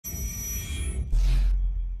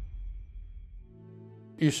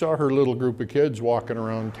You saw her little group of kids walking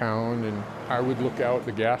around town, and I would look out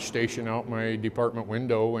the gas station out my department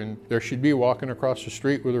window, and there she'd be walking across the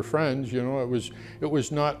street with her friends. You know, it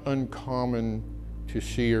was not uncommon to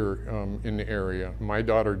see her in the area. My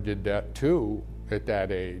daughter did that too at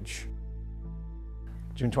that age.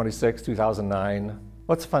 June 26, 2009.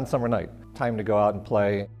 What's a fun summer night? Time to go out and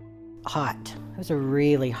play. Hot. It was a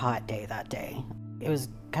really hot day that day. It was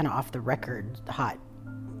kind of off the record hot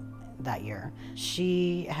that year.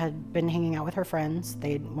 She had been hanging out with her friends.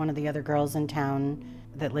 One of the other girls in town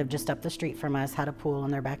that lived just up the street from us had a pool in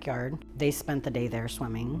their backyard. They spent the day there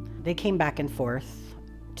swimming. They came back and forth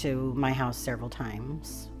to my house several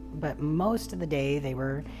times, but most of the day they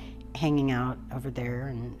were hanging out over there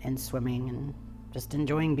and swimming and just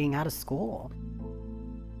enjoying being out of school.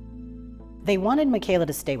 They wanted Michaela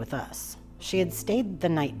to stay with us. She had stayed the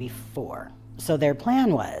night before. So their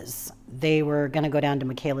plan was they were going to go down to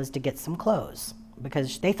Michaela's to get some clothes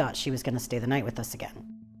because they thought she was going to stay the night with us again.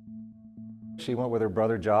 She went with her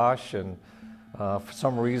brother Josh, and for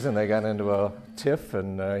some reason they got into a tiff,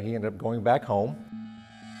 and he ended up going back home.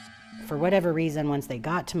 For whatever reason, once they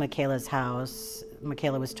got to Michaela's house,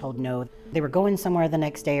 Michaela was told no. They were going somewhere the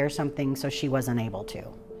next day or something, so she wasn't able to.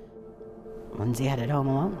 Lindsey headed home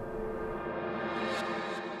alone.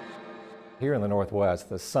 Here in the Northwest,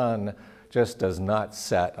 the sun just does not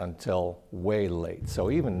set until way late. So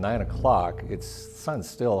even 9 o'clock, sun's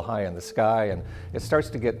still high in the sky, and it starts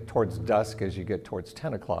to get towards dusk as you get towards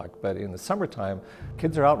 10 o'clock. But in the summertime,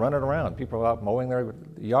 kids are out running around. People are out mowing their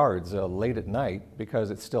yards late at night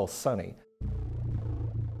because it's still sunny.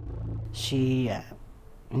 She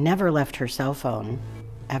never left her cell phone,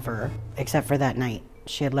 ever, except for that night.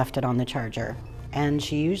 She had left it on the charger. And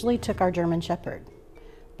she usually took our German Shepherd.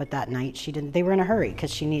 But that night she didn't. They were in a hurry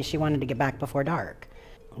because she wanted to get back before dark.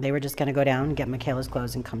 They were just going to go down, get Michaela's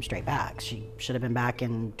clothes, and come straight back. She should have been back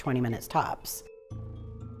in 20 minutes tops.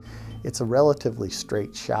 It's a relatively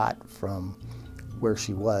straight shot from where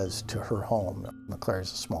she was to her home. McClare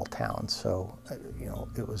is a small town, so you know,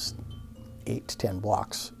 it was 8 to 10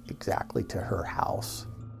 blocks exactly to her house.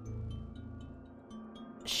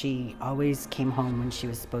 She always came home when she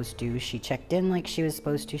was supposed to. She checked in like she was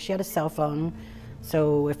supposed to. She had a cell phone.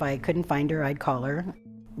 So if I couldn't find her, I'd call her.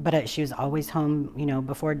 But she was always home, you know,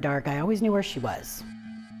 before dark. I always knew where she was.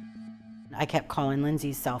 I kept calling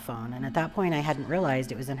Lindsey's cell phone, and at that point I hadn't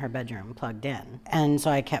realized it was in her bedroom, plugged in. And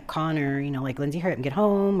so I kept calling her, you know, like, Lindsey, hurry up and get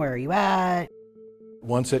home, where are you at?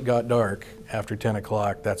 Once it got dark, after 10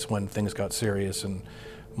 o'clock, that's when things got serious, and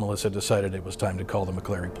Melissa decided it was time to call the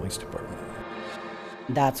McClary Police Department.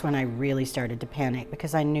 That's when I really started to panic,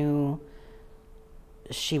 because I knew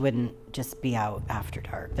she wouldn't just be out after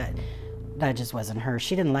dark. That just wasn't her.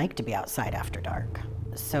 She didn't like to be outside after dark.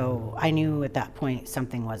 So I knew at that point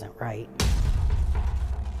something wasn't right.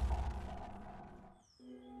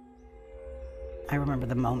 I remember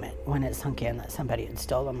the moment when it sunk in that somebody had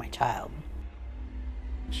stolen my child.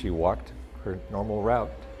 She walked her normal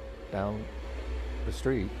route down the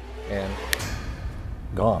street and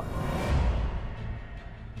gone.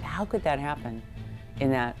 How could that happen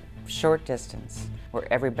in that short distance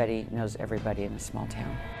where everybody knows everybody in a small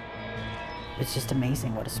town? It's just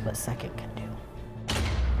amazing what a split second can do.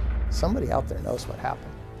 Somebody out there knows what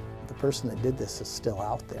happened. The person that did this is still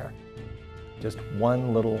out there. Just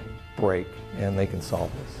one little break and they can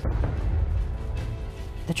solve this.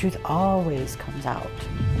 The truth always comes out.